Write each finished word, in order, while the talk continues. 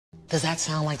Does that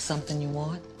sound like something you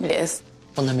want? Yes.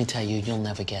 Well, let me tell you, you'll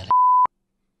never get it.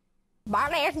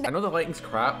 I know the lighting's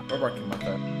crap. We're working with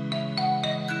it.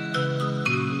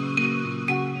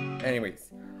 Anyways,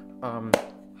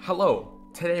 hello.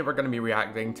 Today we're gonna be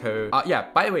reacting to, yeah,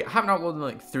 by the way, I haven't uploaded in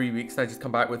like 3 weeks and I just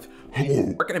come back with,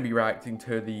 hello. We're gonna be reacting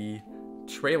to the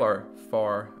trailer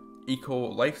for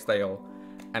Eco Lifestyle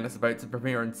and it's about to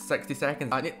premiere in 60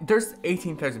 seconds. There's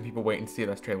 18,000 people waiting to see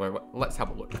this trailer. Let's have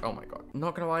a look. Oh my god.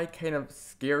 Not gonna lie, kind of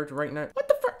scared right now. What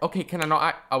the frick? Okay, can I not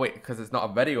act? Oh wait, because it's not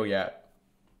a video yet.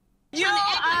 You are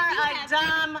a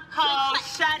dumb hoe.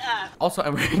 Shut up. Also,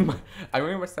 I'm wearing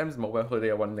my Sims mobile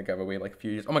hoodie I wanted to give away like a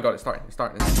few years. Oh my god, it's starting.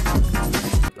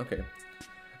 Okay.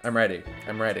 I'm ready.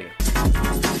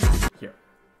 Here.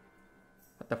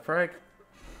 What the frig?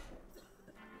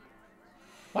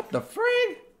 What the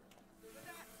frig?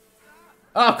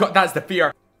 Oh god, that's the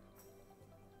fear.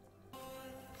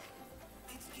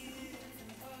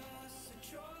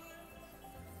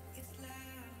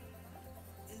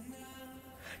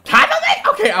 Candle making?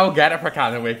 Okay, I'll get it for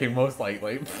candle making, most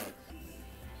likely.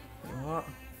 What?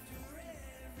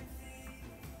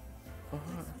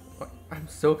 What? I'm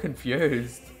so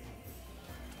confused.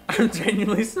 I'm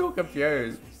genuinely so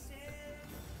confused.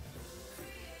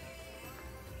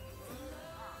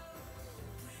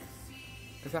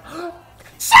 Is that chicken?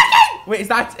 Wait, is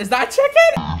that chicken? Is that chicken?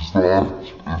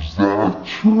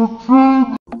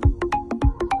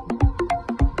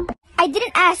 I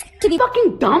didn't ask to be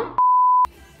fucking dumb.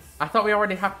 I thought we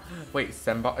already have. Wait,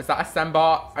 Simbot? Is that a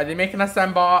Simbot? Are they making a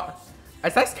Simbot?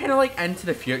 Is this kind of like Into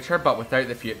the Future but without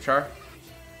the future?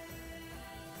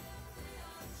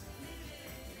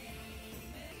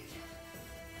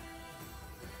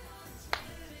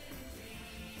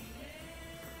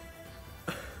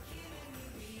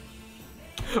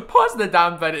 Pause the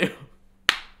damn video.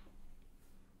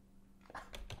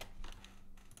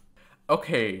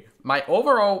 Okay, my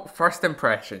overall first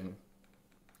impression.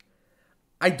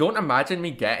 I don't imagine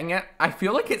me getting it. I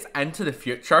feel like it's Into the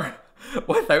Future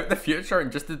without the future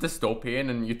and just a dystopian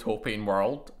and utopian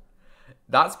world.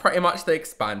 That's pretty much the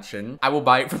expansion. I will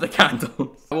buy it for the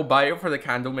candles. I will buy it for the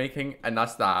candle making and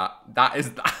that's that. That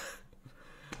is that.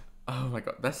 Oh my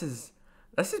god, this has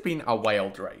been a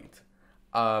wild ride.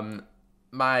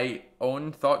 My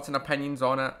own thoughts and opinions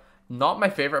on it. Not my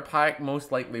favorite pack,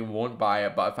 most likely won't buy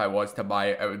it, but if I was to buy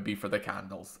it, it would be for the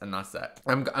candles, and that's it.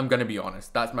 I'm gonna be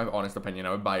honest, that's my honest opinion.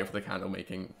 I would buy it for the candle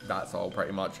making, that's all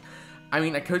pretty much. I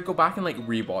mean, I could go back and like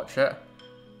rewatch it,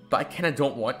 but I kinda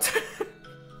don't want to.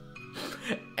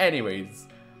 Anyways,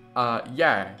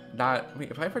 yeah, wait,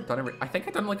 have I ever done I think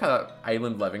I've done like a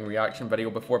island living reaction video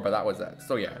before, but that was it.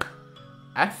 So yeah,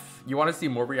 if you want to see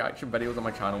more reaction videos on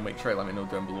my channel, make sure you let me know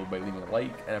down below by leaving a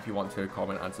like, and if you want to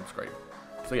comment and subscribe.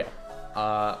 So yeah,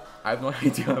 I have no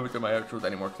idea how to do my outros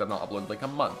anymore because I've not uploaded like a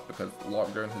month because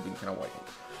lockdown has been kind of wild.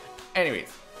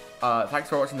 Anyways, thanks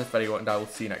for watching this video and I will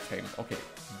see you next time. Okay,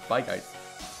 bye guys.